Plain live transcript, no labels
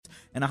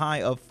and a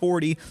high of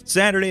 40.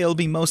 Saturday, it'll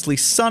be mostly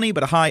sunny,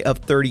 but a high of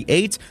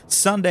 38.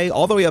 Sunday,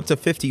 all the way up to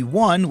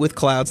 51 with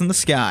clouds in the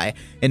sky.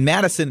 In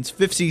Madison, it's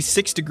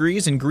 56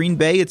 degrees. In Green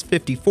Bay, it's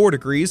 54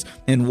 degrees.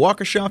 In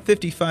Waukesha,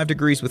 55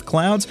 degrees with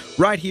clouds.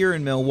 Right here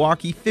in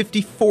Milwaukee,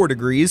 54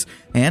 degrees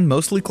and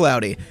mostly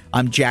cloudy.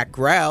 I'm Jack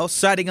Grau,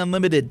 citing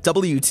Unlimited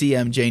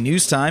WTMJ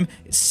News Time.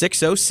 It's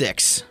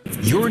 6:06.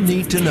 Your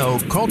need-to-know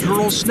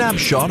cultural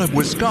snapshot of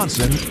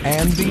Wisconsin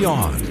and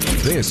beyond.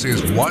 This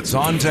is What's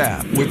on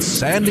Tap with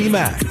Sandy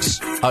Maxx.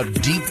 A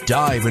deep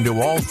dive into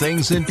all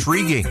things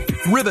intriguing,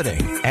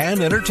 riveting,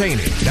 and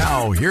entertaining.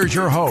 Now, here's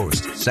your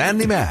host,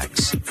 Sandy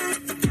Maxx.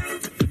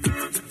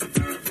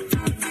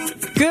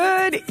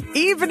 Good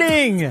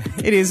evening.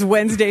 It is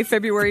Wednesday,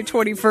 February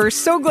 21st.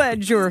 So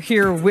glad you're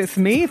here with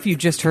me. If you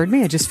just heard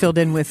me, I just filled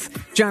in with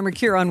John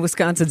McCure on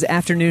Wisconsin's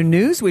Afternoon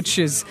News, which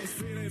is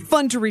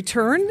fun to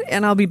return.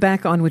 And I'll be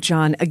back on with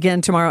John again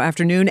tomorrow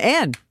afternoon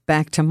and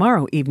back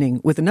tomorrow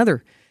evening with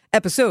another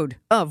episode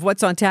of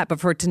What's on Tap.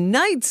 But for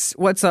tonight's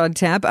What's on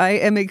Tap, I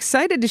am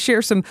excited to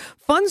share some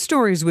fun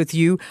stories with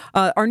you.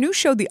 Our new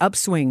show, The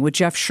Upswing with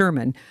Jeff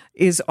Sherman,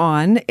 is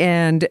on,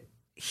 and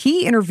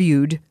he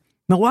interviewed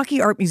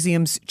Milwaukee Art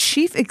Museum's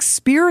Chief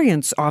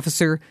Experience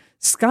Officer,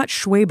 Scott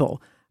Schweibel.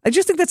 I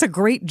just think that's a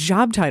great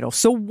job title.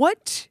 So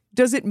what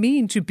does it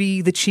mean to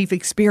be the Chief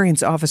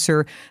Experience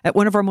Officer at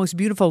one of our most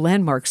beautiful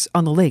landmarks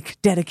on the lake,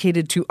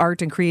 dedicated to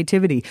art and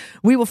creativity?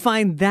 We will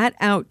find that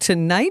out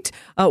tonight.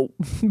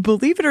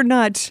 Believe it or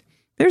not,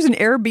 there's an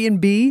Air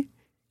BNB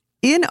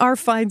in our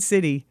fine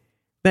city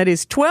that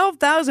is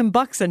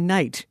 $12,000 a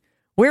night.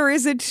 Where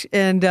is it?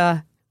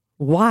 And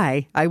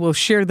why? I will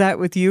share that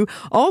with you.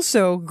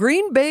 Also,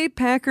 Green Bay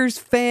Packers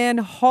Fan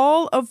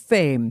Hall of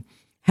Fame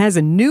has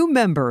a new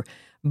member,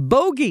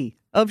 Bogie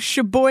of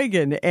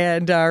Sheboygan,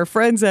 and our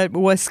friends at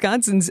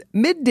Wisconsin's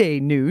Midday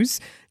News,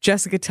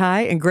 Jessica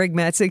Ty and Greg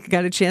Matzik,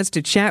 got a chance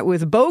to chat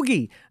with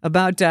Bogie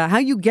about how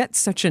you get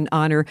such an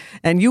honor.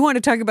 And you want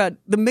to talk about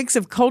the mix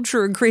of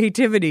culture and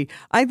creativity.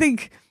 I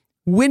think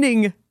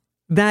winning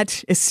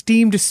that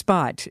esteemed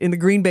spot in the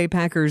Green Bay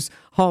Packers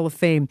Hall of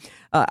Fame,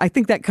 I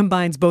think that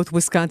combines both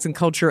Wisconsin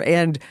culture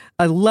and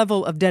a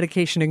level of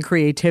dedication and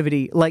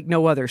creativity like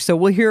no other. So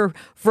we'll hear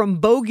from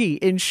Bogie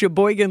in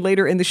Sheboygan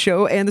later in the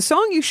show. And the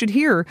song you should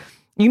hear,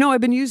 you know, I've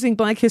been using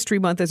Black History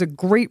Month as a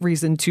great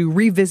reason to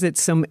revisit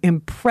some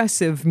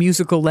impressive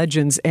musical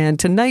legends. And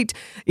tonight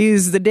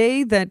is the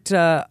day that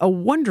a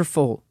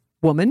wonderful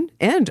woman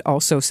and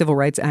also civil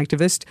rights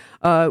activist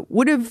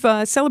would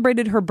have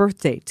celebrated her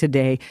birthday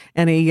today,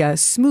 and a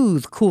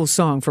smooth, cool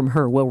song from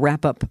her will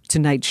wrap up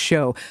tonight's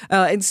show.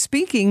 And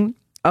speaking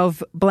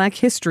of Black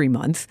History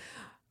Month,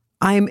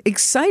 I'm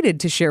excited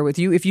to share with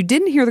you, if you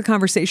didn't hear the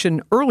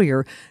conversation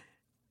earlier,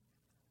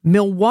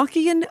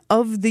 Milwaukeean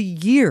of the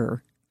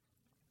Year,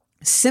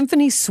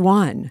 Symphony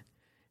Swan.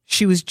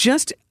 She was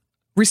just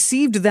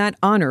received that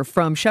honor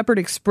from Shepherd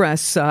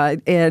Express,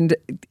 and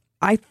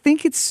I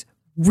think it's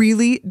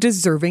really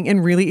deserving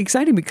and really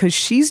exciting because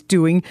she's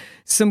doing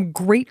some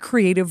great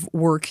creative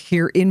work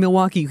here in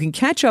Milwaukee. You can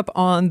catch up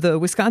on the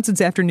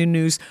Wisconsin's Afternoon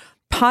News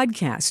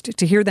podcast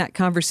to hear that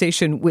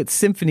conversation with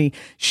Symphony.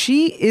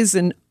 She is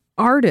an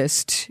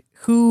artist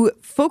who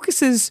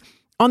focuses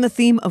on the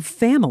theme of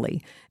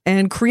family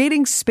and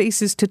creating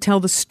spaces to tell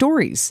the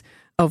stories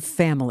of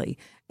family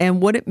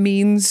and what it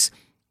means,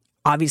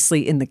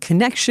 obviously, in the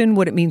connection,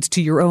 what it means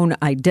to your own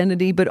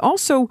identity, but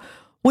also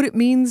what it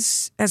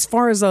means as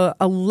far as a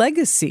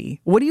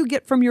legacy. What do you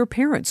get from your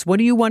parents? What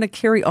do you want to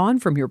carry on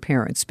from your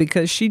parents?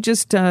 Because she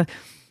just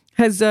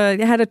has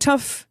had a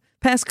tough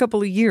past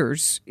couple of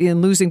years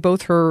in losing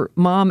both her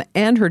mom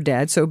and her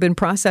dad. So been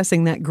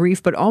processing that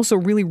grief, but also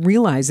really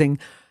realizing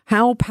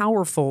how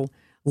powerful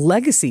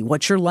legacy,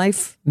 what your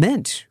life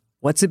meant,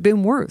 what's it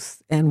been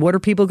worth, and what are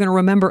people going to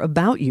remember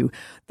about you?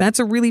 That's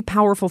a really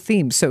powerful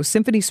theme. So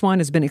Symphony Swan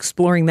has been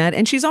exploring that,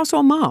 and she's also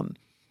a mom.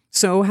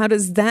 So how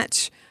does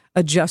that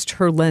adjust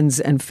her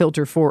lens and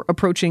filter for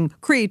approaching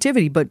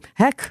creativity, but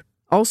heck,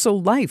 also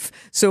life?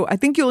 So I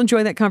think you'll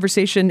enjoy that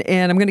conversation,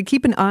 and I'm going to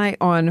keep an eye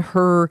on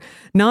her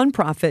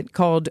nonprofit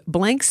called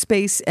Blank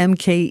Space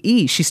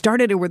MKE. She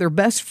started it with her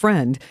best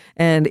friend,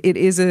 and it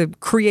is a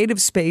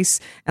creative space,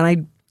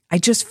 and I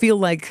just feel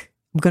like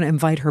I'm going to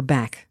invite her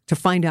back to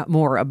find out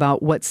more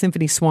about what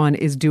Symphony Swan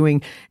is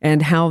doing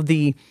and how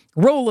the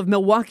role of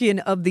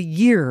Milwaukeean of the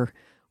Year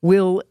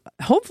will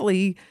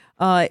hopefully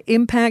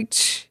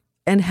impact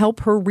and help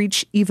her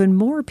reach even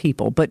more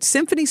people. But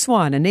Symphony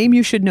Swan, a name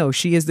you should know.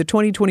 She is the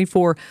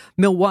 2023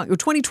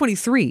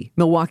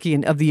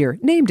 Milwaukeean of the Year,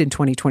 named in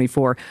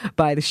 2024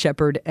 by the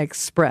Shepherd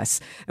Express.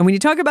 And when you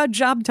talk about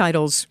job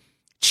titles,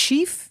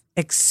 Chief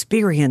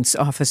Experience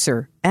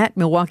Officer at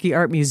Milwaukee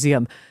Art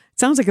Museum.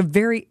 Sounds like a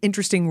very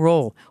interesting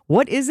role.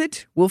 What is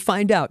it? We'll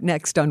find out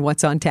next on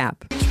What's on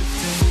Tap.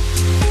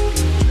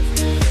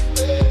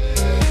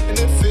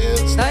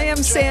 I am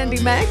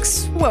Sandy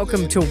Maxx.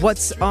 Welcome to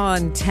What's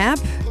on Tap.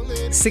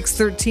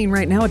 6:13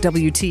 right now at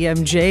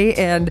WTMJ,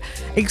 and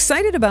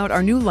excited about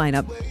our new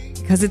lineup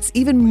because it's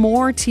even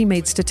more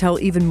teammates to tell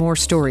even more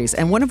stories.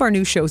 And one of our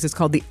new shows is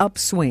called The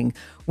Upswing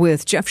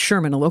with Jeff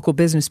Sherman, a local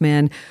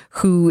businessman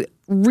who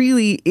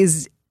really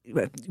is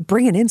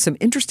bringing in some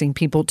interesting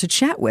people to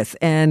chat with.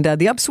 And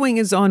the Upswing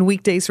is on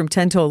weekdays from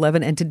 10 to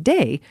 11. And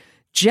today,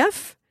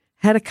 Jeff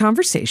had a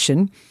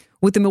conversation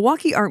with the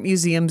Milwaukee Art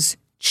Museum's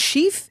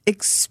Chief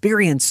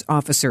Experience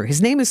Officer.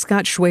 His name is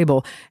Scott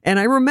Schweibel. And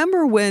I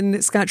remember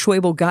when Scott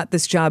Schweibel got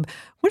this job,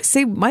 I want to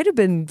say might have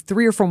been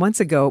 3 or 4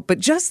 months ago, but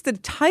just the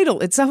title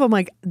itself, I'm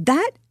like,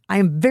 that I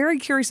am very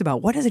curious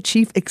about. What is a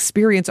Chief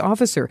Experience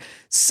Officer?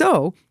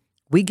 So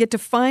we get to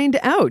find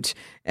out.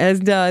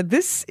 And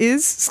this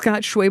is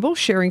Scott Schweibel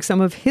sharing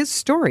some of his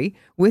story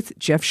with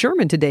Jeff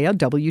Sherman today on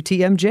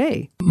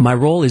WTMJ. My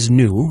role is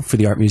new for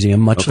the Art Museum,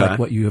 much like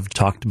what you have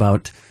talked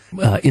about.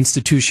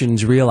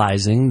 Institutions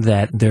realizing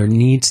that there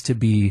needs to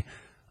be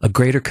a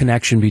greater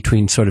connection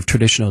between sort of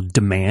traditional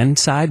demand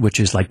side, which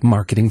is like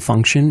marketing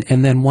function,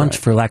 and then once,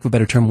 for lack of a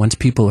better term, once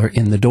people are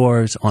in the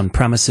doors, on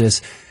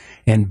premises,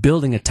 and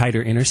building a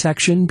tighter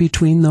intersection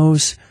between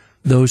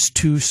those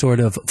two sort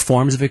of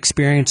forms of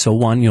experience. So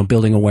one,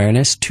 building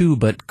awareness. Two,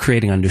 but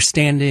creating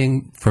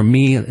understanding. For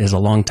me, as a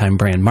longtime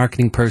brand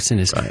marketing person,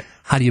 is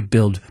how do you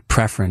build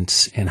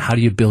preference and how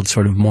do you build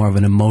sort of more of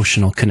an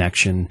emotional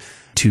connection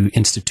to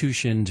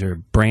institutions or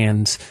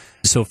brands.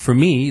 So for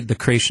me, the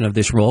creation of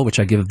this role, which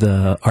I give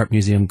the Art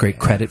Museum great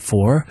credit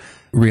for,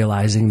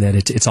 realizing that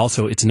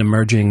it's an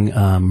emerging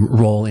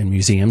role in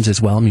museums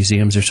as well.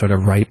 Museums are sort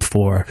of ripe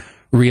for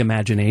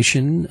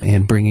reimagination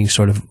and bringing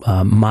sort of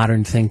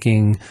modern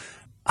thinking,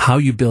 how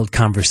you build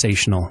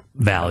conversational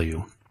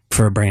value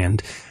for a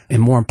brand.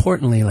 And more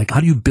importantly, like, how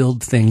do you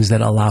build things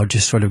that allow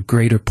just sort of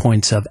greater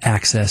points of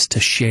access to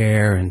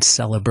share and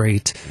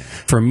celebrate?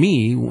 For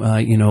me,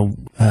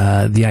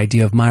 the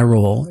idea of my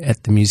role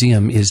at the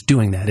museum is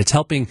doing that. It's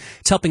helping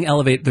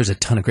elevate. There's a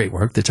ton of great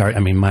work that's art. I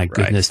mean, my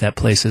goodness, that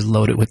place is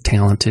loaded with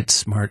talented,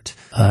 smart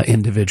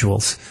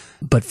individuals.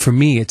 But for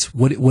me, it's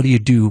what do you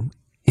do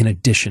in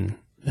addition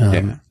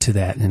to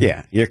that?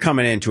 And you're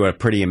coming into a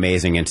pretty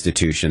amazing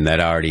institution that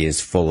already is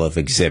full of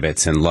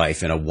exhibits and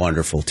life and a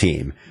wonderful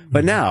team.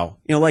 But now,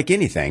 like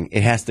anything,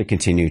 it has to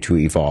continue to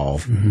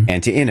evolve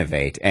and to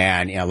innovate.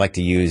 And I like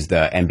to use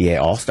the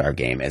NBA All-Star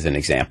Game as an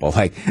example.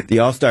 Like, the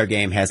All-Star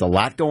Game has a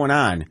lot going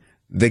on.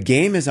 The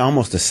game is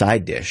almost a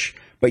side dish,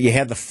 but you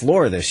had the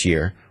floor this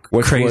year,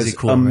 which was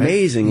cool,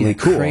 amazingly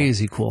cool.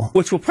 Crazy cool.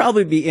 Which will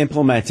probably be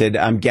implemented,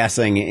 I'm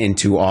guessing,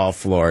 into all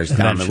floors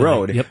down the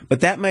road. Yep.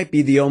 But that might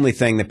be the only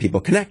thing that people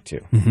connect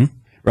to,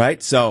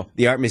 right? So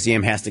the Art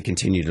Museum has to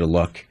continue to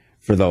look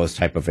for those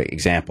type of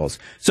examples.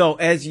 So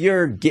as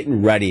you're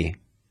getting ready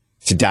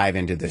to dive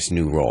into this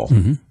new role,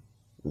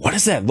 what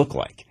does that look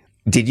like?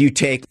 Did you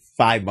take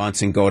 5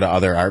 months and go to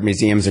other art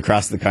museums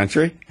across the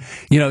country?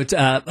 It's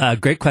a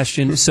great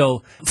question.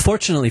 So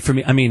fortunately for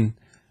me, I mean,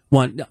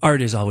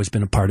 art has always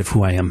been a part of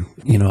who I am.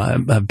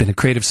 I've been a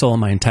creative soul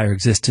my entire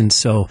existence.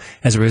 So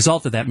as a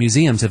result of that,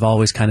 museums have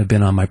always kind of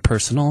been on my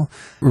personal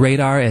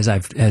radar. As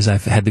I've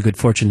had the good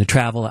fortune to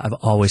travel, I've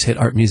always hit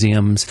art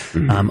museums.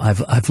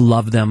 I've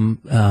loved them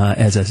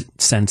as a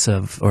sense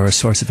of, or a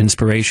source of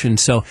inspiration.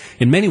 So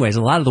in many ways,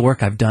 a lot of the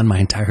work I've done my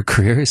entire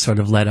career has sort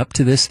of led up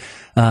to this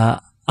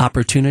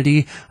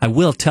opportunity. I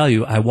will tell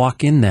you, I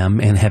walk in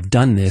them and have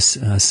done this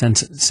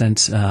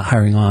since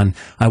hiring on.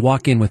 I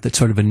walk in with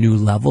sort of a new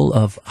level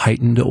of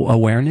heightened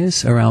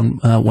awareness around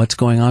what's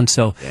going on.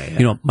 So,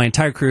 my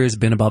entire career has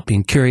been about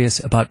being curious,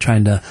 about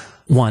trying to,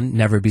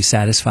 never be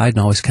satisfied and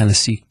always kind of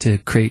seek to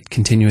create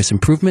continuous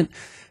improvement.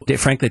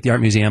 Frankly, at the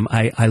Art Museum,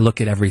 I look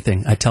at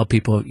everything. I tell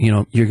people,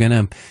 you're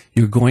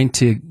going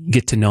to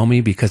get to know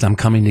me because I'm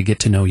coming to get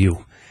to know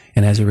you.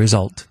 And as a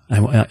result,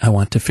 I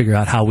want to figure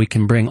out how we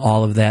can bring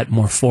all of that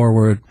more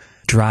forward,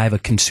 drive a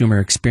consumer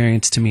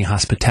experience. To me,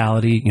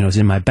 hospitality, is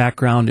in my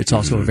background. It's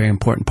also a very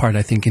important part.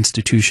 I think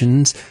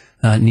institutions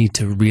need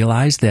to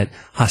realize that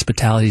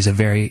hospitality is a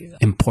very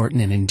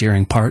important and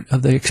endearing part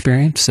of the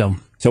experience. So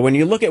when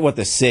you look at what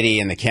the city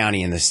and the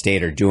county and the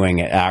state are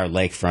doing at our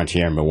lakefront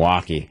here in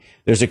Milwaukee,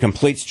 there's a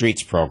Complete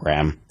Streets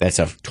program that's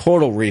a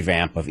total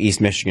revamp of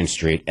East Michigan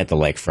Street at the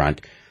lakefront.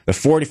 The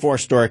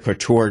 44-story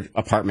couture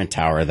apartment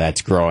tower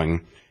that's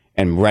growing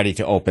and ready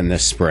to open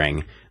this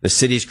spring. The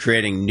city's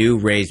creating new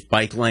raised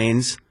bike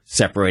lanes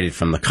separated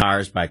from the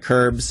cars by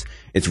curbs.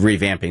 It's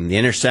revamping the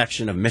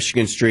intersection of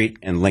Michigan Street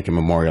and Lincoln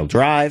Memorial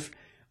Drive,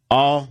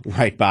 all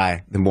right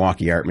by the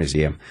Milwaukee Art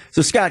Museum.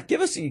 So, Scott, give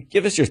us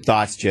your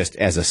thoughts just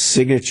as a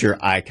signature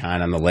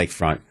icon on the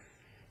lakefront.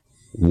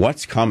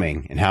 What's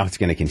coming and how it's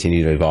going to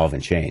continue to evolve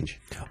and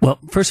change? Well,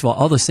 first of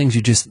all those things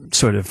you just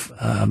sort of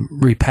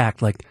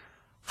repacked, like,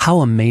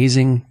 how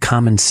amazing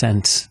common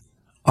sense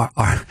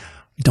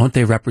don't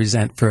they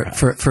represent for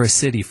a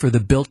city, for the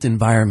built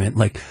environment,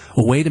 like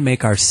a way to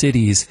make our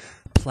cities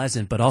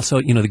pleasant, but also,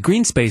 the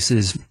green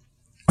spaces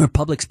or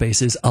public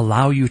spaces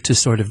allow you to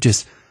sort of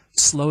just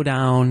slow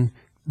down,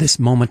 this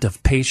moment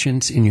of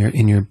patience in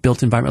your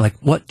built environment. Like,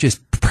 what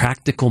just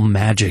practical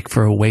magic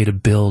for a way to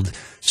build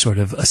sort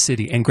of a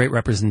city, and great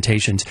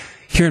representations.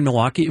 Here in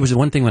Milwaukee, it was the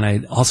one thing when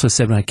I also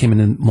said when I came in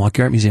the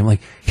Milwaukee Art Museum,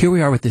 like, here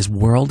we are with this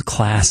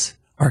world-class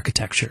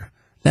architecture.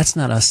 That's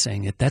not us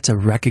saying it. That's a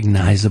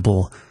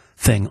recognizable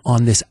thing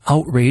on this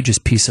outrageous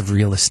piece of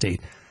real estate.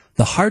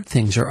 The hard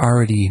things are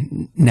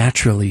already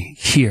naturally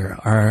here,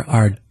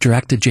 our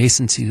direct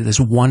adjacency to this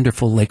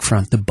wonderful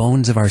lakefront, the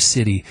bones of our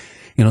city.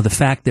 You know, the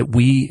fact that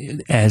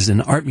we, as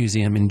an art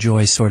museum,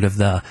 enjoy sort of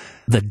the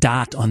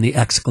dot on the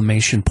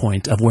exclamation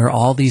point of where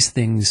all these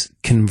things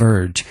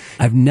converge.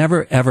 I've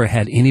never, ever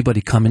had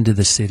anybody come into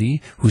the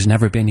city who's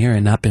never been here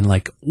and not been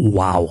like,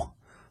 wow,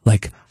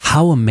 like,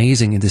 how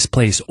amazing is this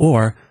place?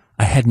 Or,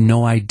 I had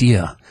no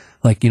idea.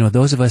 Like, you know,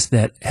 those of us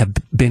that have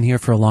been here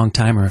for a long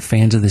time or are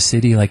fans of the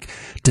city, like,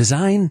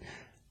 design,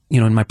 you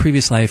know, in my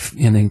previous life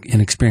and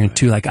experience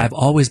too, like, I've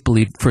always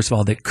believed, first of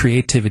all, that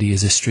creativity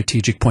is a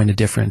strategic point of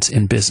difference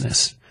in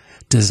business.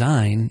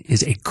 Design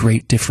is a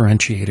great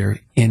differentiator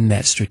in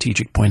that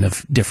strategic point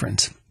of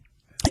difference.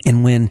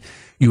 And when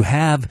you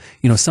have,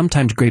 you know,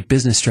 sometimes great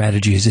business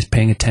strategy is just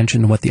paying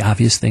attention to what the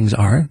obvious things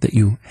are that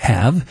you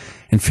have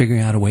and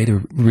figuring out a way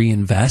to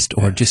reinvest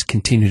or just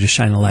continue to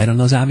shine a light on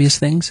those obvious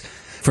things.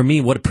 For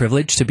me, what a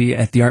privilege to be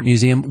at the Art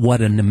Museum.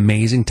 What an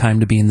amazing time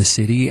to be in the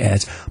city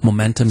as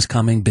momentum's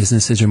coming.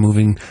 Businesses are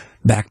moving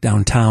back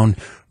downtown.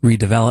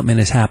 Redevelopment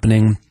is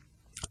happening.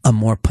 A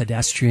more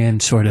pedestrian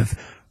sort of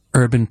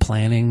urban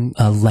planning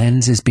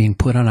lens is being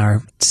put on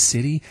our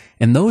city.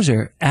 And those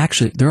are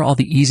actually, they're all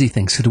the easy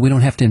things so that we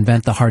don't have to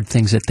invent the hard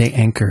things that they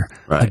anchor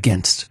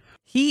against.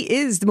 He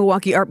is the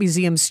Milwaukee Art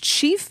Museum's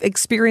Chief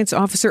Experience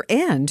Officer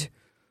and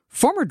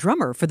former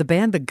drummer for the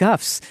band The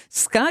Guffs.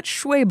 Scott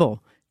Schweibel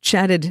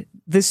chatted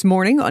this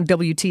morning on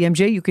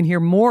WTMJ. You can hear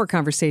more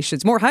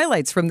conversations, more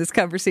highlights from this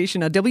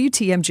conversation on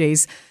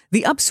WTMJ's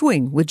The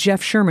Upswing with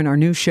Jeff Sherman, our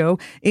new show,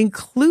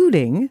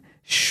 including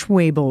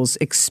Schweibel's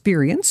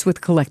experience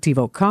with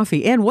Collectivo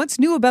Coffee and what's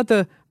new about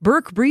the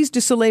Burke Brise du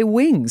Soleil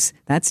wings.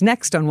 That's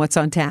next on What's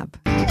on Tap.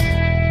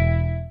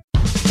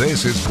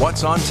 This is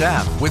What's on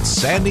Tap with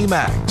Sandy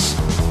Maxx.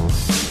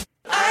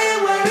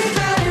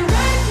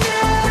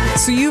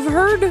 So you've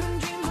heard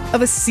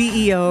of a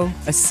CEO,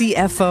 a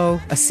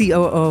CFO, a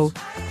COO.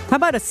 How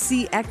about a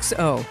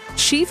CXO,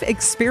 Chief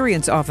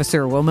Experience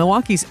Officer? Well,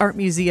 Milwaukee's Art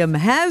Museum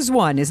has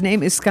one. His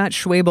name is Scott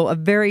Schweibel, a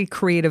very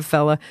creative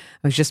fella.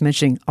 I was just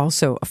mentioning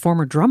also a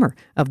former drummer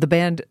of the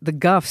band The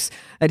Guffs.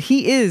 And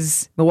he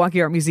is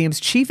Milwaukee Art Museum's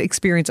Chief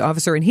Experience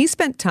Officer, and he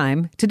spent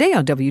time today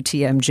on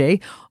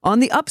WTMJ on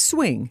The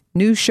Upswing,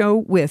 new show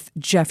with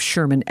Jeff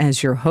Sherman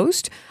as your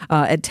host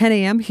at 10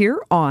 a.m. here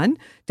on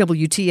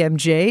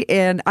WTMJ.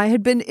 And I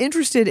had been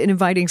interested in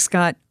inviting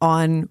Scott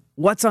on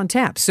What's on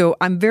Tap. So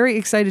I'm very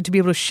excited to be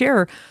able to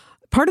share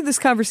part of this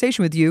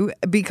conversation with you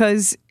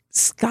because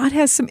Scott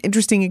has some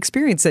interesting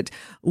experience at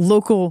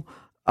local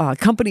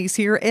companies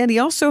here, and he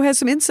also has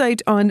some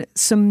insight on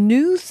some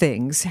new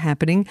things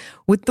happening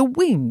with the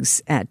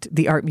wings at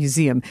the Art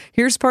Museum.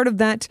 Here's part of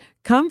that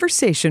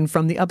conversation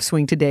from The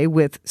Upswing today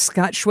with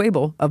Scott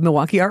Schweibel of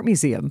Milwaukee Art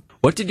Museum.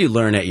 What did you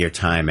learn at your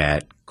time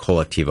at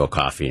Collectivo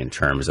Coffee in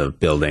terms of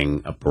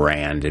building a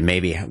brand, and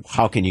maybe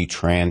how can you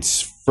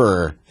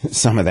transfer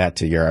some of that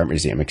to your art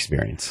museum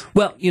experience?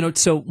 Well, you know,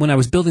 so when I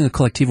was building the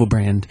Collectivo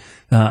brand,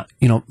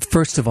 you know,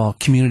 first of all,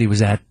 community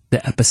was at the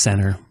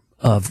epicenter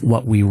of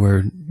what we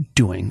were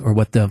doing or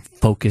what the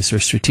focus or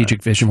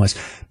strategic vision was.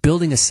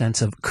 Creating a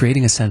sense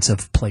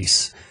of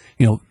place,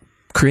 you know,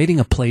 creating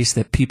a place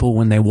that people,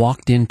 when they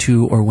walked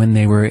into or when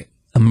they were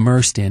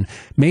immersed in,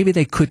 maybe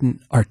they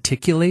couldn't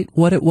articulate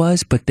what it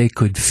was, but they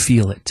could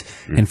feel it.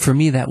 And for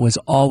me, that was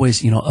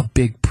always, you know, a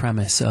big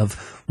premise of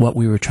what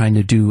we were trying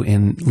to do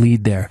and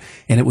lead there.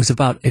 And it was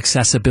about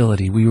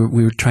accessibility. We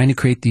were trying to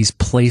create these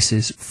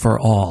places for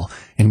all,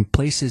 and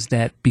places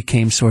that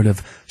became sort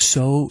of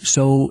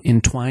so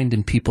entwined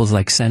in people's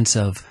like sense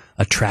of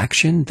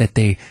attraction that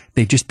they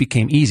just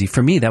became easy.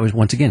 For me, that was,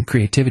 once again,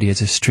 creativity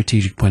as a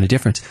strategic point of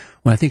difference.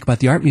 When I think about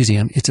the Art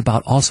Museum, it's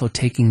about also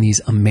taking these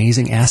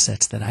amazing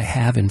assets that I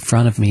have in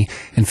front of me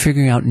and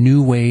figuring out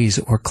new ways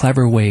or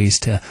clever ways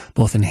to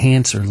both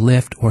enhance or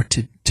lift or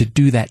to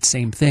do that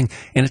same thing.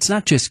 And it's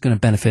not just going to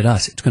benefit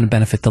us. It's going to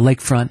benefit the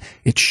lakefront.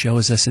 It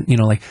shows us, you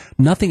know, like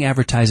nothing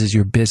advertises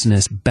your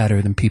business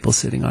better than people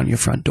sitting on your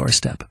front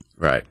doorstep.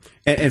 Right.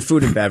 And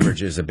food and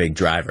beverage is a big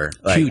driver.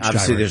 Like, huge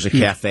obviously, driver. there's a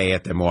cafe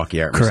at the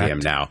Milwaukee Art Museum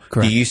now.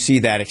 Correct. Do you see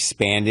that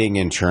expanding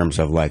in terms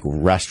of like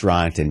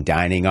restaurant and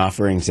dining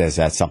offerings? Is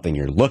that something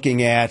you're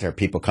looking at? Are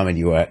people coming to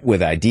you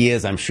with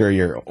ideas? I'm sure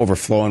you're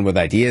overflowing with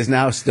ideas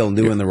now, still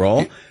new in the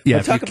role. Yeah,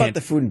 but talk about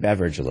the food and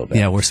beverage a little bit.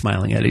 Yeah, we're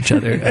smiling at each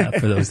other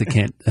for those that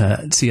can't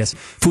see us.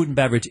 Food and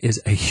beverage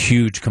is a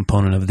huge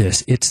component of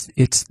this. It's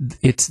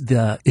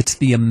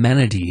the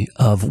amenity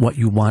of what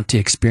you want to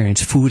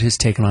experience. Food has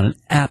taken on an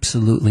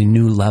absolutely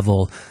new level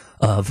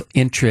of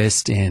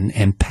interest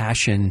and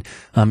passion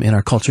in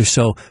our culture.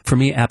 So for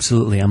me,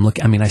 absolutely,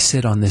 I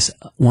sit on this,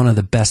 one of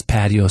the best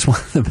patios, one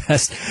of the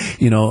best,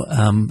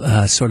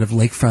 sort of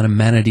lakefront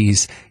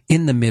amenities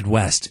in the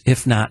Midwest,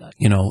 if not,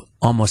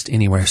 almost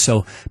anywhere.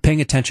 So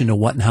paying attention to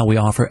what and how we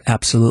offer,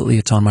 absolutely,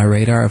 it's on my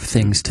radar of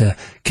things to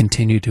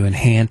continue to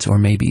enhance or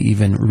maybe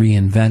even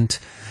reinvent.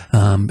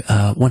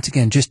 Once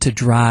again, just to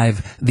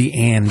drive the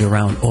and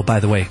around, oh, by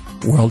the way,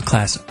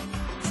 world-class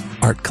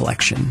art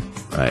collection.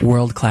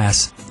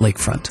 world-class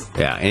lakefront.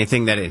 Yeah,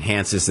 anything that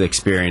enhances the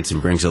experience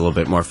and brings a little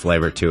bit more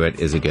flavor to it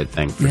is a good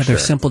thing for sure. They're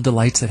simple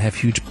delights that have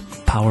huge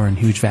power and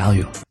huge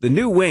value. The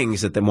new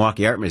wings at the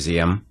Milwaukee Art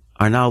Museum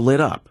are now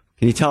lit up.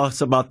 Can you tell us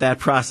about that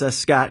process,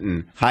 Scott,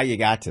 and how you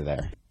got to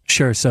there?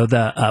 Sure. So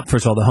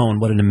first of all, the Hone,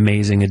 what an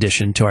amazing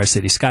addition to our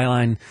city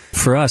skyline.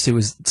 For us, it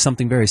was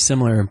something very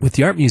similar with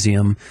the Art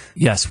Museum.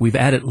 Yes, we've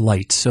added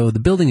lights. So the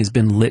building has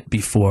been lit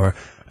before,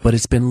 but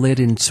it's been lit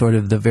in sort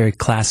of the very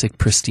classic,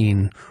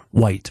 pristine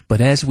white. But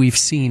as we've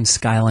seen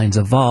skylines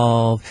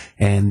evolve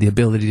and the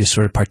ability to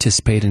sort of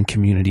participate in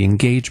community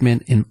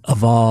engagement and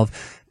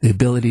evolve, the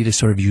ability to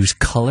sort of use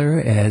color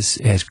as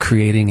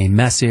creating a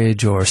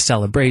message or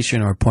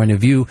celebration or point of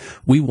view,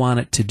 we want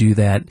it to do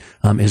that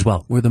as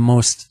well. We're the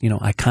most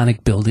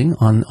iconic building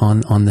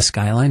on the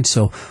skyline,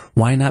 so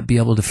why not be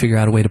able to figure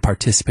out a way to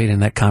participate in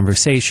that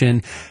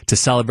conversation, to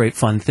celebrate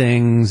fun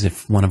things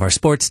if one of our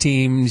sports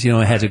teams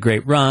has a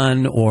great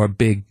run or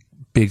big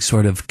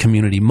sort of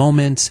community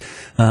moments.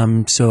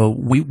 So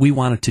we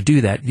wanted to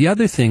do that. The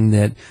other thing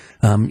that,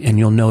 and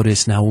you'll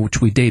notice now,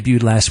 which we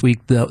debuted last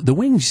week, the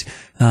wings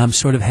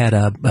sort of had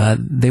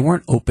they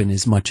weren't open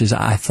as much as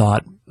I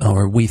thought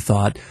or we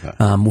thought was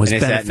beneficial. And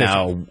is that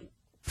now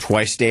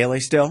twice daily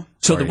still?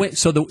 So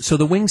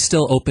the wings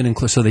still open and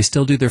close. So they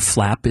still do their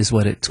flap, is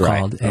what it's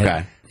called,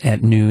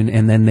 at noon,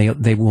 and then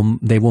they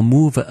will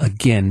move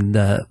again.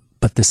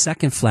 But the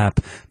second flap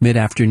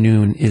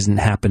mid-afternoon isn't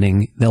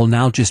happening. They'll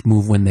now just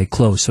move when they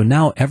close. So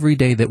now every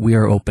day that we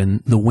are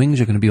open, the wings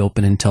are going to be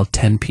open until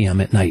 10 p.m.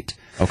 at night.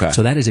 Okay.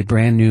 So that is a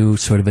brand new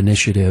sort of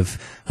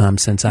initiative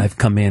since I've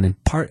come in.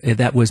 And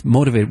that was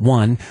motivated.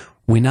 One,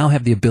 we now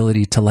have the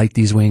ability to light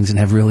these wings and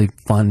have really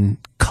fun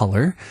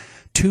color.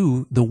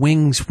 Two, the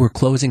wings were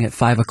closing at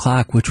 5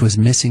 o'clock, which was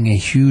missing a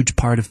huge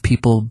part of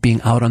people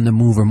being out on the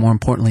move, or more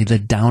importantly, the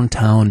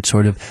downtown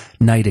sort of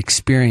night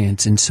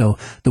experience. And so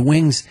the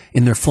wings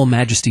in their full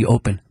majesty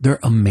open. They're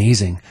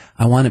amazing.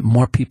 I wanted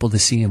more people to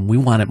see them. We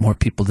wanted more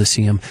people to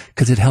see them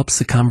because it helps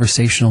the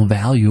conversational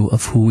value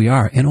of who we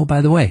are. And oh, by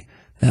the way,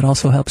 that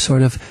also helps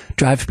sort of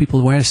drive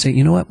people to where to say,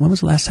 you know what, when was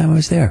the last time I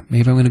was there?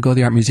 Maybe I'm going to go to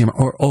the art museum.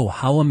 Or, oh,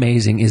 how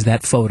amazing is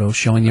that photo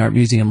showing the art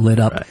museum lit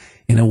up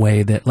in a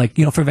way that, like,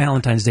 for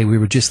Valentine's Day, we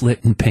were just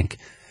lit in pink.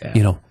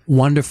 Yeah.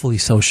 Wonderfully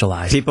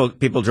socialized.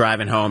 People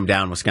driving home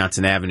down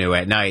Wisconsin Avenue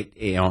at night,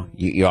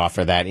 you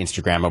offer that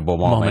Instagrammable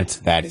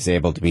moment that is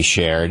able to be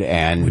shared,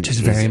 and which is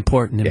very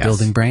important in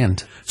building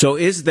brand. So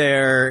is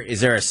there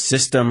a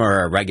system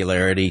or a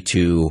regularity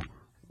to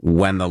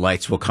when the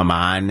lights will come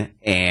on,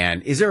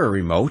 and is there a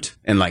remote?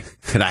 And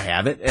could I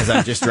have it as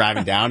I'm just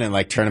driving down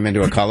and turn them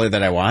into a color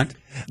that I want?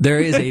 There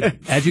is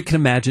as you can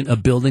imagine, a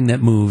building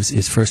that moves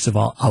is first of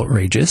all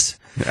outrageous.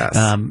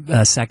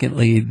 Yes.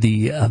 Secondly,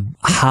 the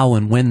how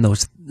and when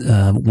those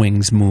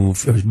wings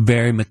move are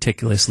very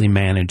meticulously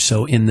managed.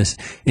 So in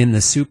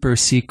the super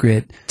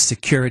secret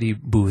security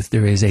booth,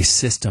 there is a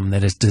system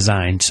that is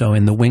designed. So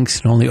the wings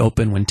can only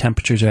open when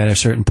temperatures are at a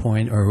certain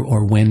point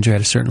or winds are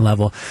at a certain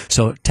level.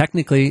 So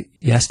technically,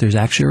 yes, there's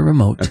actually a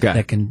remote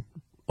that can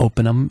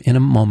open them in a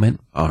moment.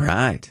 All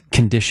right.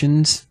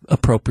 Conditions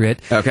appropriate.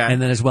 Okay. And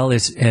then as well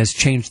as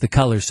change the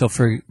colors. So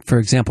for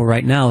example,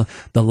 right now,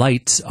 the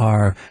lights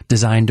are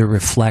designed to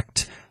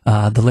reflect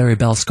the Larry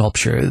Bell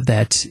sculpture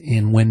that's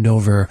in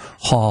Wendover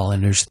Hall,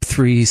 and there's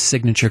 3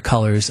 signature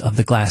colors of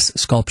the glass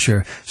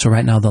sculpture. So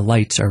right now the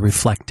lights are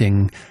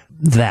reflecting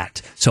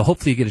that. So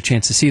hopefully you get a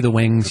chance to see the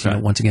wings,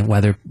 once again,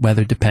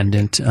 weather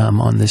dependent,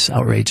 on this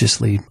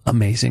outrageously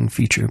amazing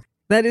feature.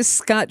 That is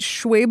Scott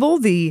Schweibel,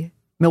 the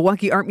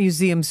Milwaukee Art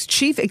Museum's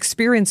Chief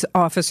Experience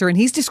Officer, and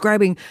he's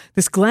describing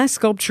this glass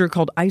sculpture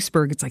called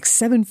Iceberg. It's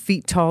 7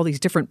 feet tall, these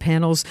different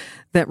panels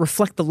that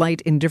reflect the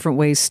light in different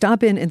ways.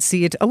 Stop in and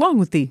see it, along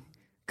with the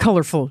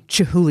colorful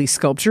Chihuly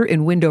sculpture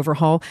in Wendover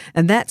Hall.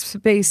 And that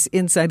space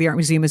inside the Art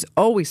Museum is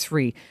always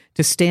free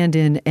to stand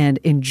in and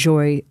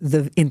enjoy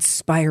the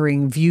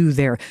inspiring view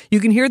there. You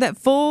can hear that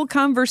full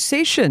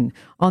conversation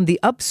on the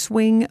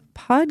Upswing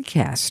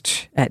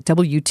podcast at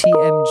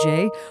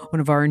WTMJ, one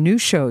of our new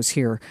shows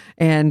here.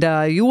 And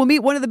you will meet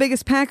one of the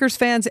biggest Packers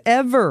fans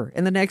ever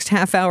in the next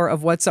half hour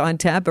of What's on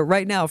Tap. But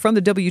right now, from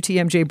the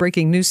WTMJ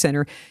Breaking News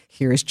Center,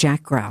 here is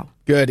Jack Grau.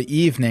 Good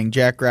evening.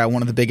 Jack Grau,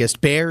 one of the biggest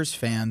Bears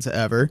fans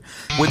ever.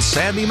 With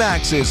Sandy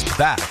Maxx is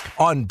back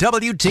on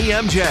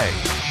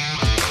WTMJ.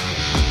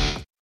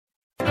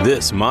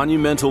 This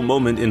monumental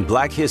moment in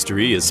Black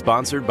history is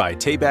sponsored by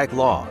Tabak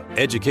Law,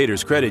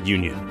 Educators Credit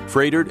Union,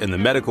 Froedtert and the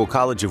Medical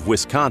College of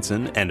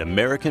Wisconsin, and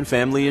American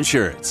Family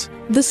Insurance.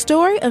 The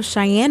story of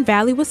Cheyenne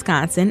Valley,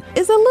 Wisconsin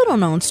is a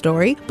little-known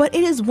story, but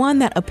it is one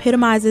that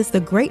epitomizes the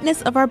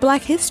greatness of our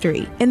Black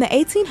history. In the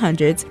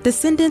 1800s,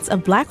 descendants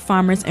of Black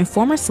farmers and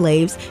former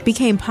slaves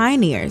became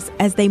pioneers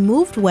as they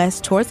moved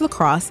west towards La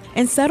Crosse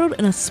and settled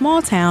in a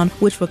small town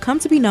which would come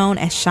to be known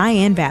as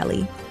Cheyenne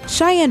Valley.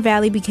 Cheyenne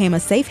Valley became a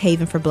safe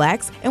haven for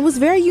blacks and was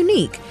very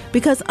unique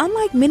because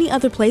unlike many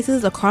other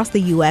places across the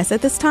U.S.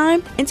 at this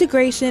time,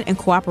 integration and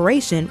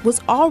cooperation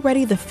was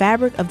already the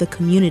fabric of the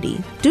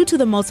community. Due to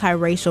the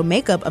multiracial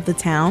makeup of the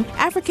town,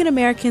 African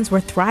Americans were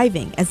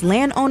thriving as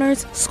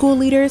landowners, school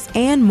leaders,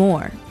 and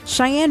more.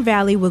 Cheyenne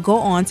Valley would go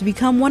on to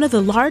become one of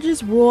the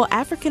largest rural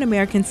African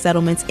American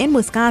settlements in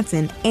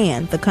Wisconsin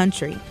and the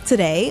country.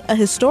 Today, a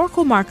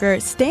historical marker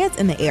stands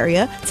in the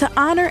area to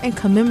honor and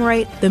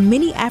commemorate the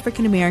many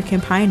African American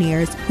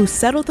pioneers who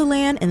settled the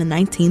land in the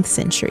 19th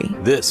century.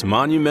 This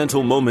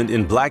monumental moment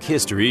in Black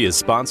history is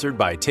sponsored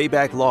by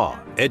Tabak Law,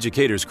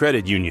 Educators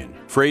Credit Union,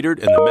 Freighted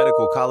and the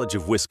Medical College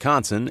of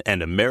Wisconsin,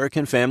 and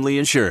American Family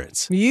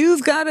Insurance.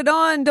 You've got it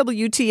on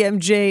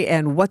WTMJ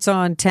and What's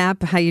on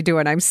Tap. How you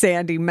doing? I'm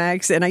Sandy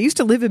Maxx, and I used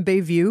to live in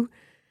Bayview,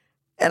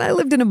 and I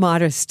lived in a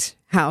modest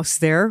house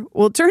there.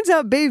 Well, it turns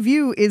out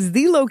Bayview is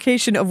the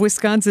location of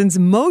Wisconsin's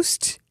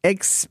most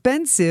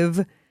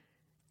expensive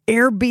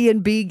Air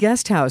BNB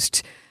guest house.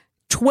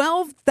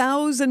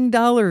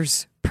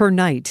 $12,000 per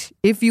night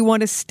if you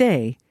want to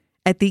stay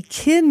at the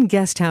Kin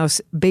Guest House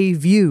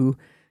Bayview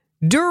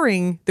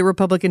during the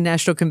Republican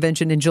National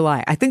Convention in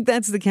July. I think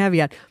that's the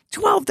caveat.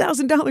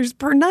 $12,000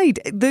 per night.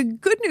 The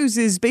good news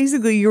is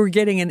basically you're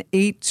getting an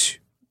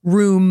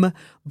 8-room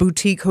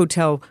boutique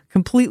hotel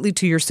completely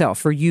to yourself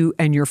for you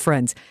and your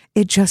friends.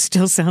 It just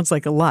still sounds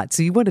like a lot.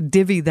 So you want to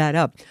divvy that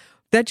up.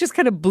 That just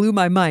kind of blew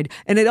my mind.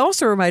 And it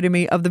also reminded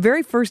me of the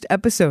very first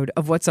episode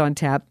of What's on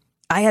Tap.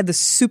 I had the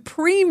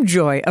supreme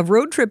joy of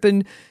road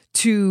tripping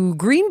to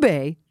Green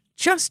Bay,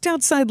 just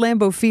outside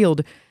Lambeau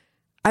Field.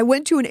 I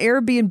went to an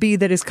Airbnb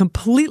that is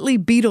completely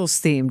Beatles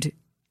themed.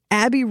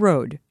 Abbey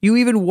Road. You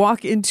even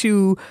walk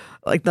into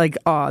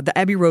the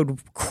Abbey Road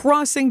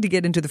crossing to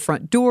get into the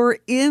front door.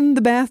 In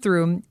the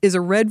bathroom is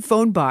a red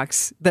phone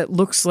box that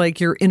looks like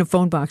you're in a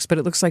phone box, but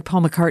it looks like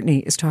Paul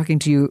McCartney is talking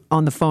to you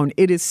on the phone.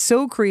 It is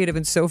so creative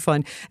and so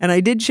fun. And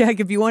I did check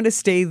if you want to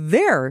stay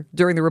there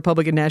during the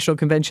Republican National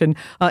Convention.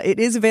 It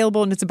is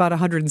available, and it's about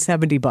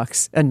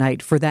 $170 a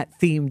night for that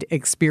themed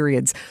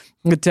experience.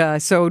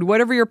 But so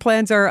whatever your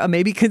plans are,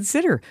 maybe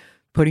consider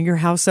putting your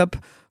house up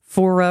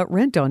for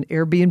rent on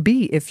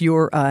Airbnb if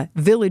your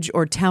village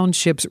or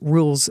township's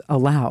rules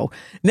allow.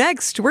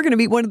 Next, we're going to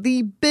meet one of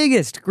the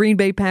biggest Green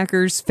Bay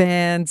Packers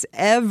fans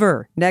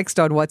ever. Next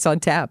on What's on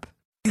Tap.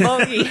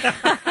 Bogie.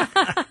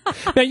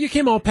 Now, you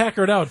came all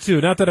Packered out, too.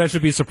 Not that I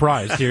should be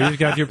surprised here. You've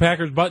got your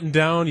Packers button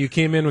down. You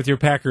came in with your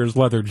Packers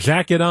leather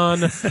jacket on.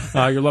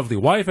 Your lovely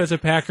wife has a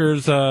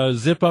Packers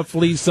zip-up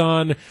fleece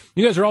on.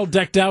 You guys are all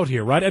decked out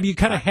here, right? I mean, you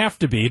kind of have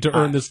to be to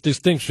earn this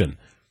distinction.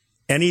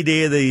 Any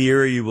day of the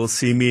year, you will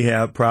see me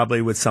have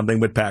probably with something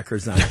with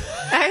Packers on.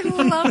 I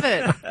love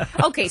it.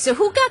 Okay, so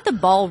who got the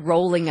ball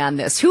rolling on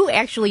this? Who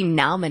actually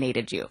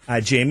nominated you?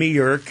 Jamie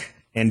Yerk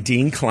and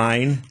Dean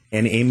Klein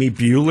and Amy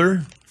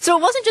Bueller. So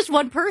it wasn't just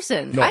one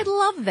person. No. I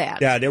love that.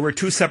 Yeah, there were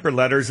 2 separate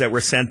letters that were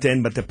sent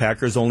in, but the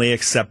Packers only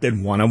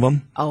accepted one of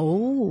them.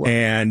 Oh.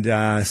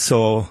 And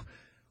so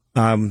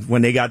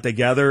when they got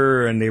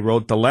together and they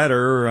wrote the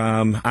letter,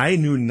 I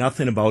knew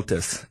nothing about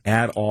this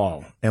at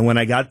all. And when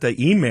I got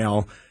the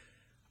email,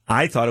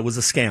 I thought it was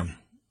a scam,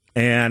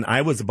 and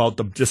I was about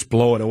to just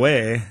blow it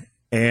away,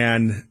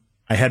 and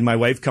I had my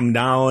wife come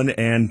down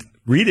and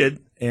read it,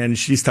 and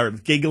she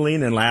started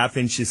giggling and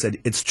laughing. She said,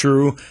 "It's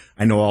true.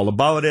 I know all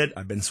about it.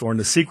 I've been sworn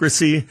to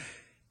secrecy,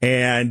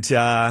 and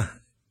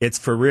it's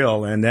for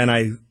real." And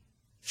then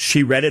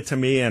she read it to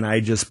me, and I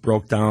just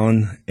broke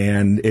down,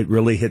 and it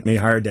really hit me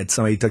hard that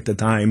somebody took the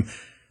time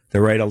to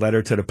write a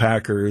letter to the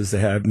Packers to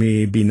have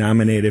me be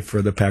nominated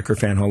for the Packer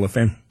Fan Hall of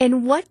Fame.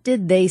 And what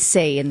did they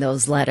say in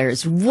those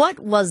letters? What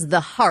was the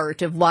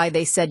heart of why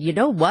they said, you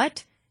know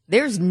what?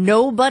 There's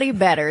nobody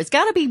better. It's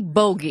got to be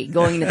Bogie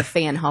going to the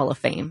Fan Hall of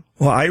Fame.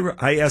 Well,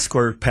 I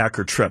escort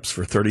Packer trips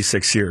for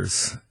 36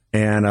 years,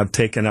 and I've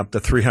taken up to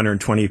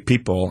 320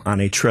 people on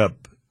a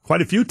trip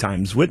quite a few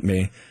times with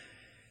me.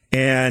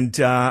 And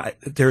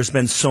there's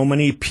been so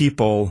many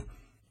people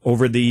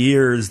over the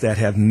years that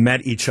have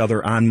met each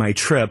other on my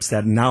trips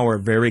that now are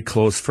very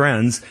close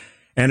friends.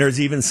 And there's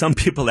even some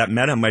people that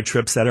met on my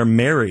trips that are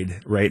married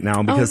right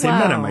now because they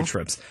met on my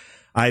trips.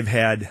 I've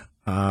had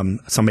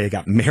somebody that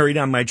got married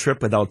on my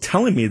trip without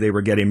telling me they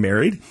were getting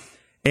married.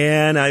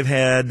 And I've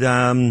had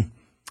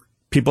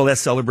people that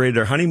celebrated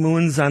their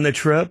honeymoons on the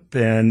trip.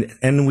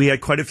 And we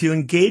had quite a few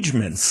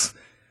engagements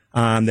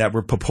that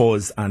were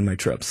proposed on my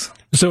trips.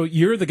 So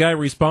you're the guy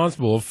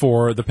responsible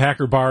for the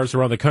Packer bars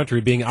around the country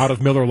being out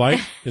of Miller Lite?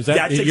 Is that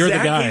That's you're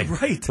exactly the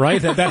guy, right?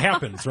 Right? That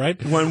happens, right?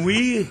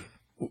 When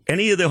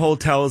any of the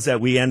hotels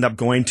that we end up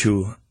going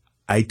to,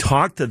 I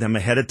talk to them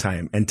ahead of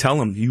time and tell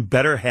them, you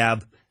better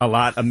have a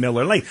lot of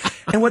Miller Lite.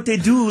 And what they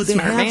do, they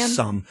have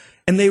some,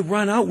 and they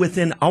run out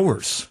within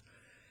hours.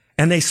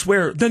 And they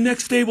swear, the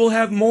next day we'll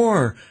have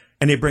more.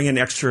 And they bring an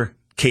extra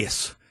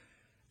case.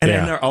 And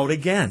then they're out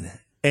again.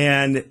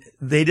 And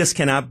they just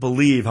cannot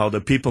believe how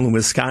the people in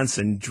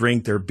Wisconsin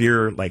drink their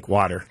beer like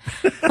water.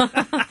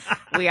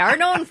 We are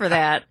known for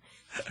that.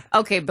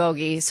 Okay,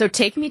 Bogie, so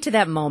take me to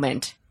that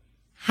moment.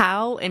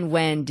 How and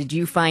when did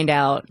you find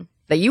out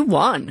that you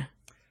won.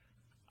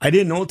 I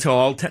didn't know till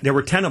all 10. There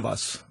were 10 of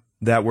us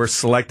that were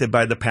selected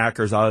by the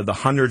Packers out of the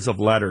hundreds of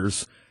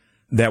letters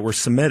that were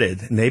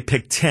submitted, and they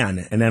picked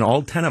 10. And then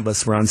all 10 of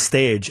us were on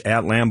stage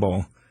at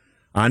Lambeau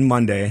on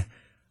Monday.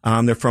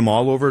 They're from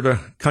all over the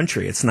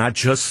country. It's not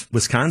just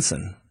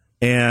Wisconsin.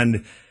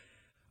 And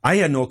I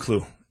had no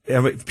clue.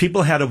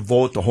 People had to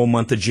vote the whole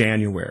month of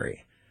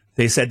January.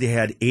 They said they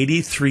had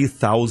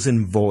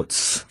 83,000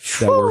 votes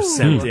that were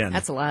sent in.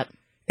 That's a lot.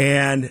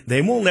 And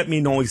they won't let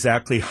me know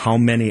exactly how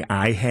many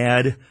I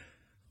had,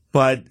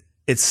 but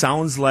it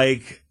sounds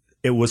like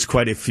it was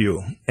quite a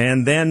few.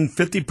 And then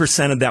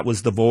 50% of that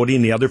was the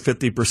voting. The other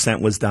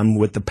 50% was done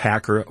with the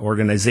Packer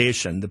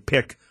organization to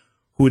pick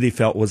who they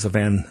felt was a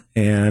fan.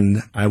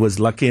 And I was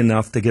lucky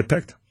enough to get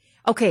picked.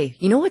 Okay,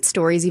 you know what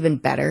story's even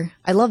better?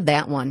 I love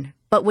that one.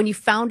 But when you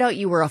found out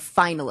you were a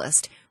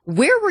finalist,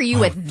 where were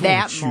you at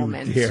that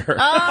moment?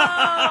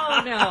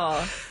 Oh,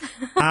 no.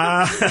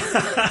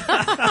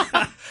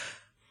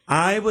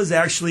 I was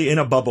actually in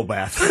a bubble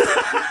bath.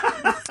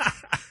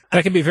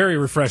 That can be very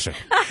refreshing.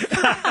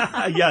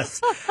 Yes.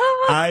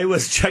 I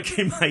was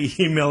checking my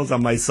emails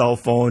on my cell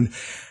phone.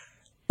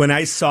 When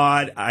I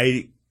saw it,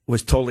 I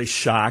was totally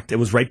shocked. It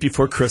was right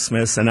before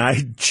Christmas, and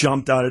I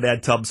jumped out of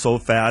that tub so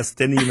fast,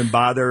 didn't even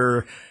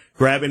bother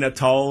grabbing a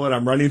towel, and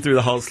I'm running through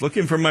the house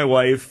looking for my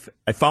wife.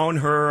 I found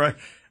her.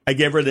 I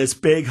gave her this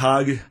big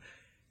hug.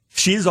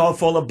 She's all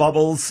full of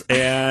bubbles,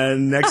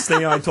 and next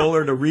thing I told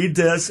her to read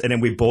this, and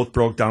then we both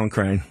broke down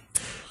crying.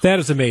 That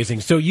is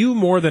amazing. So you,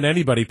 more than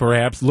anybody,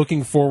 perhaps,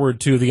 looking forward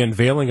to the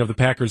unveiling of the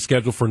Packers'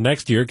 schedule for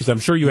next year, because I'm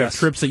sure you have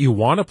trips that you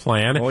want to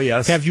plan. Oh,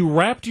 yes. Have you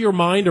wrapped your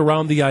mind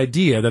around the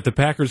idea that the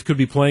Packers could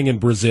be playing in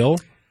Brazil?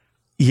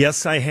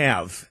 Yes, I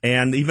have.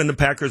 And even the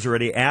Packers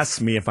already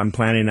asked me if I'm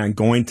planning on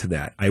going to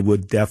that. I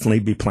would definitely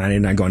be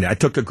planning on going. I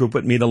took a group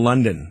with me to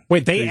London.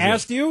 Wait, they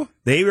asked you?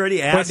 They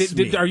already asked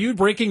me. Are you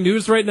breaking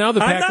news right now? The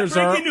Packers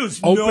are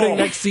opening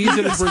next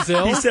season in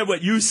Brazil? He said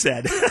what you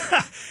said.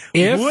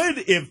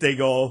 If they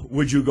go,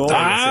 would you go? I said,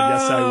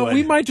 yes, I would.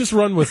 We might just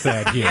run with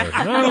that here.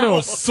 I don't know.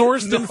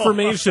 Sourced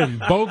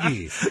information.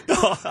 Bogie.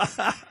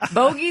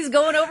 Bogie's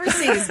going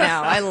overseas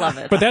now. I love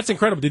it. But that's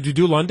incredible. Did you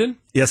do London?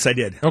 Yes, I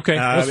did. Okay.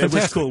 It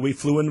was cool. We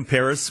flew into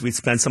Paris. We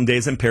spent some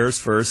days in Paris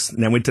first,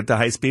 and then we took the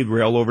high-speed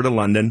rail over to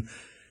London.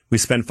 We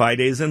spent 5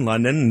 days in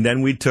London, and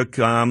then we took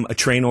a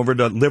train over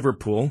to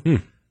Liverpool.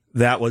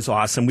 That was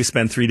awesome. We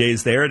spent 3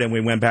 days there. Then we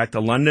went back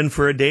to London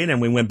for a day. Then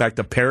we went back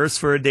to Paris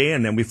for a day.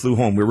 And then we flew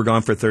home. We were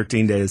gone for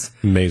 13 days.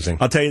 Amazing.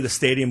 I'll tell you, the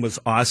stadium was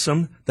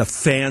awesome. The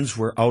fans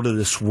were out of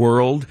this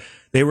world.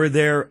 They were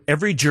there.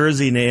 Every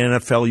jersey in the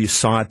NFL you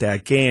saw at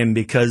that game,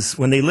 because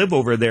when they live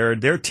over there,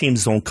 their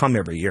teams don't come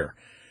every year.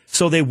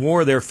 So they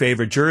wore their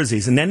favorite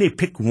jerseys. And then they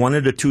pick one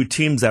of the two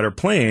teams that are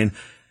playing.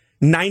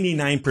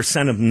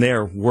 99% of them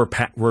there were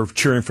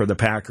cheering for the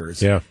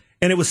Packers. Yeah.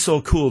 And it was so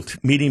cool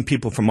meeting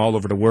people from all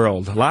over the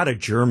world, a lot of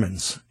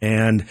Germans.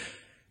 And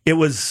it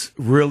was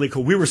really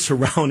cool. We were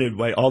surrounded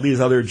by all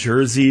these other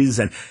jerseys,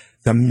 and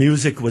the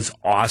music was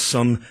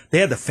awesome. They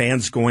had the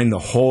fans going the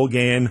whole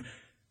game.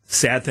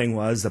 Sad thing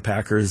was the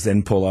Packers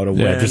didn't pull out a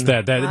win. Yeah, just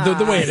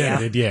the way it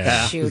ended,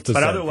 yeah.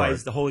 But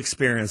otherwise, the whole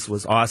experience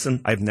was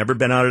awesome. I've never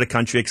been out of the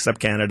country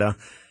except Canada.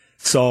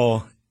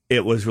 So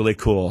it was really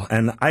cool.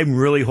 And I'm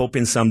really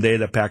hoping someday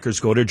the Packers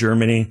go to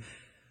Germany.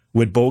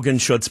 With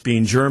Bogenschuetz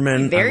being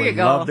German, I would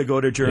love to go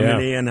to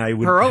Germany, and I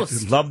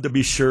would love to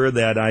be sure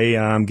that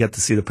I get to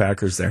see the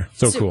Packers there.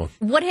 So cool.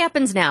 What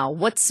happens now?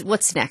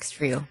 What's next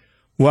for you?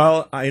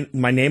 Well,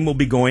 my name will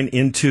be going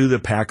into the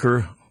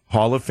Packer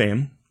Hall of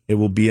Fame. It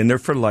will be in there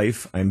for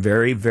life. I'm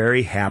very,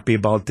 very happy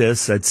about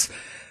this. It's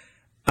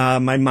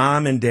my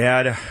mom and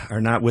dad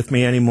are not with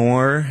me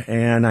anymore,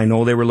 and I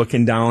know they were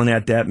looking down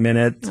at that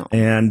minute. Oh.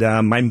 And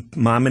my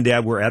mom and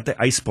dad were at the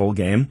Ice Bowl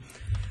game.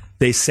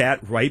 They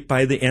sat right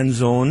by the end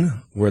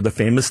zone where the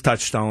famous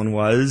touchdown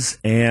was,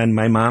 and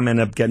my mom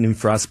ended up getting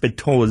frostbite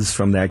toes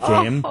from that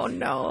game. Oh,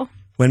 no.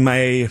 When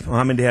my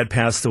mom and dad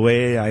passed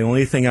away, the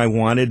only thing I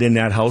wanted in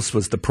that house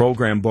was the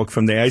program book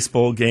from the Ice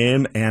Bowl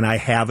game, and I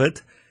have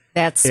it.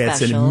 That's special.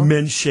 It's in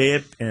mint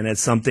shape, and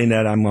it's something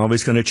that I'm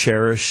always going to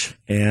cherish.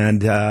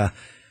 And,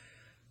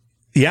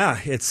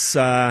 it's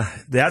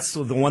that's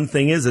the one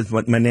thing is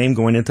what my name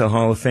going into the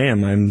Hall of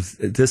Fame.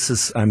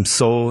 I'm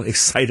so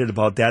excited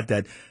about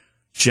that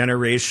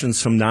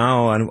generations from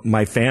now, and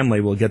my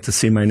family will get to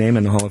see my name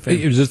in the Hall of Fame.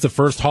 Is this the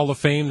first Hall of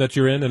Fame that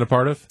you're in and a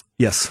part of?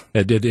 Yes.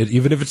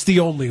 Even if it's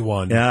the only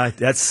one. Yeah,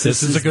 this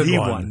is a good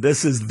one.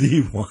 This is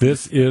the one.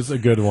 This is a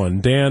good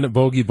one. Dan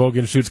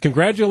Bogenschuetz,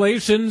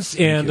 congratulations,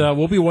 and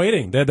we'll be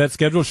waiting. That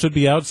schedule should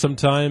be out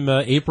sometime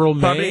April,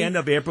 May. Probably end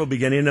of April,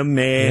 beginning of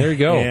May. There you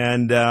go.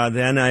 And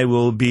then I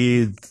will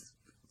be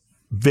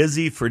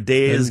busy for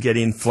days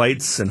getting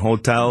flights and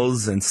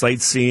hotels and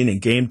sightseeing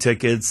and game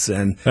tickets.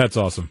 And that's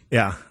awesome.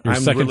 Yeah. Your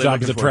second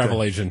job as a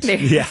travel agent.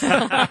 Yeah.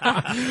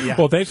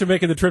 Well, thanks for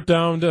making the trip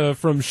down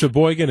from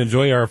Sheboygan.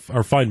 Enjoy our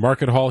fine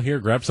market hall here.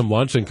 Grab some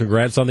lunch, and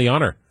congrats on the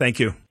honor. Thank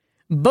you.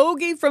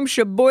 Bogie from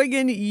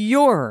Sheboygan,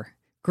 your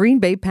Green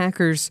Bay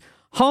Packers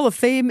Hall of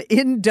Fame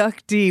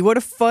inductee. What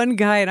a fun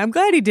guy. And I'm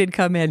glad he did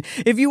come in.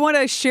 If you want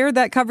to share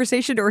that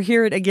conversation or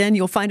hear it again,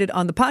 you'll find it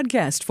on the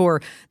podcast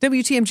for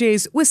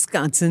WTMJ's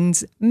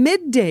Wisconsin's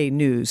Midday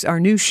News, our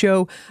new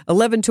show,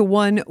 11 to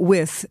 1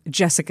 with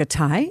Jessica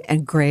Ty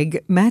and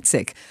Greg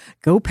Matzik.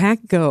 Go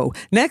Pack Go.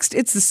 Next,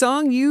 it's the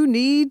song you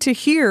need to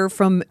hear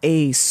from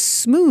a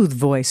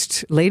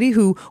smooth-voiced lady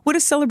who would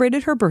have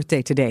celebrated her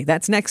birthday today.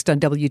 That's next on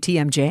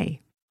WTMJ.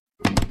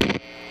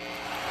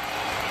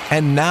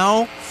 And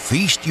now,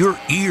 feast your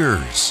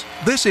ears.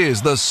 This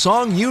is the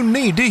song you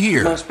need to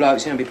hear. Most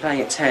blokes are going to be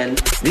playing at 10.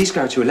 These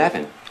go to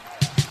 11.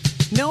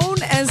 Known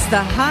as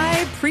the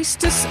High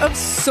Priestess of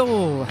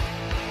Soul,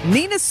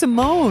 Nina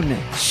Simone.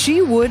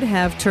 She would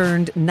have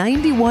turned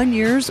 91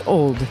 years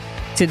old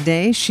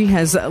today. She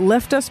has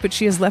left us, but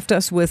she has left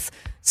us with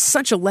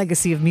such a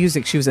legacy of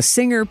music. She was a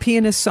singer,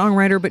 pianist,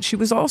 songwriter, but she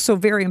was also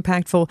very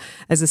impactful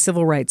as a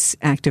civil rights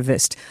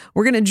activist.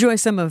 We're going to enjoy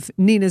some of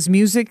Nina's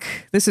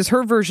music. This is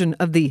her version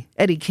of the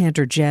Eddie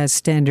Cantor jazz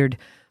standard,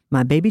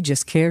 My Baby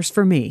Just Cares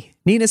for Me.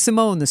 Nina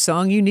Simone, the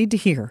song you need to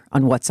hear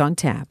on What's on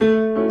Tap.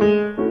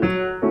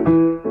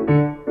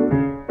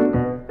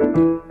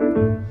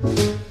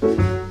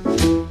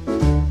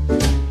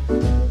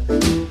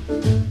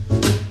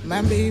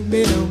 My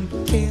baby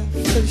don't care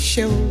for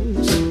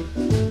shows.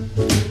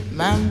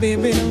 My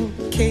baby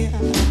don't care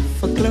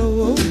for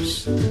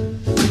clothes.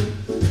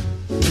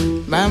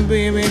 My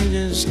baby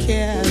just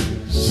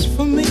cares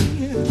for me.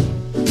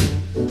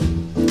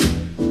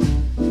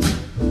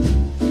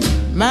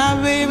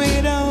 My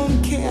baby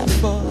don't care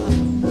for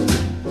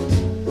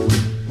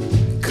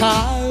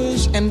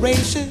cars and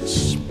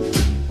races.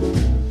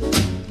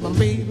 My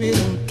baby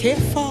don't care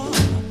for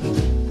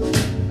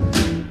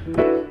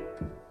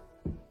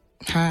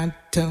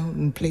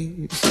high-tone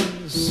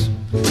places.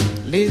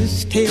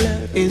 Liz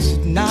Taylor is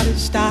not a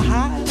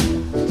style,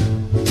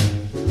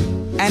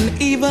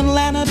 and even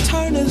Lana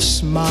Turner's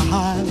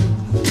smile,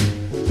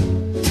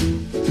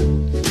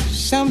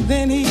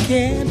 something he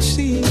can't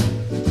see.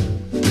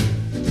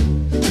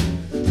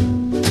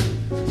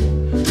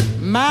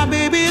 My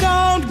baby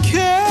don't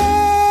care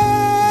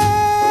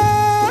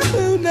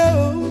who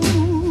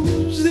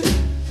knows it.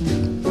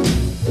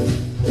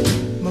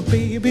 My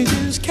baby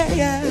just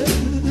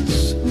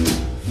cares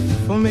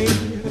for me.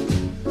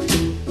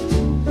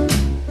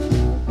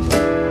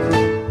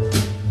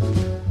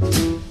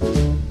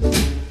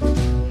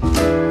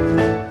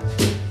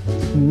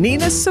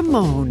 Nina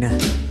Simone,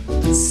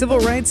 civil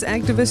rights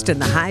activist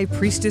and the High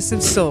Priestess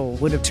of Soul,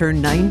 would have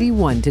turned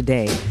 91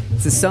 today.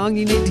 It's a song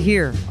you need to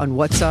hear on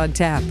What's on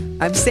Tap.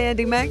 I'm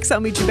Sandy Maxx. I'll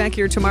meet you back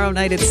here tomorrow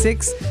night at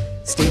 6.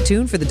 Stay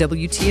tuned for the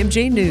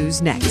WTMJ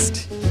News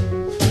next.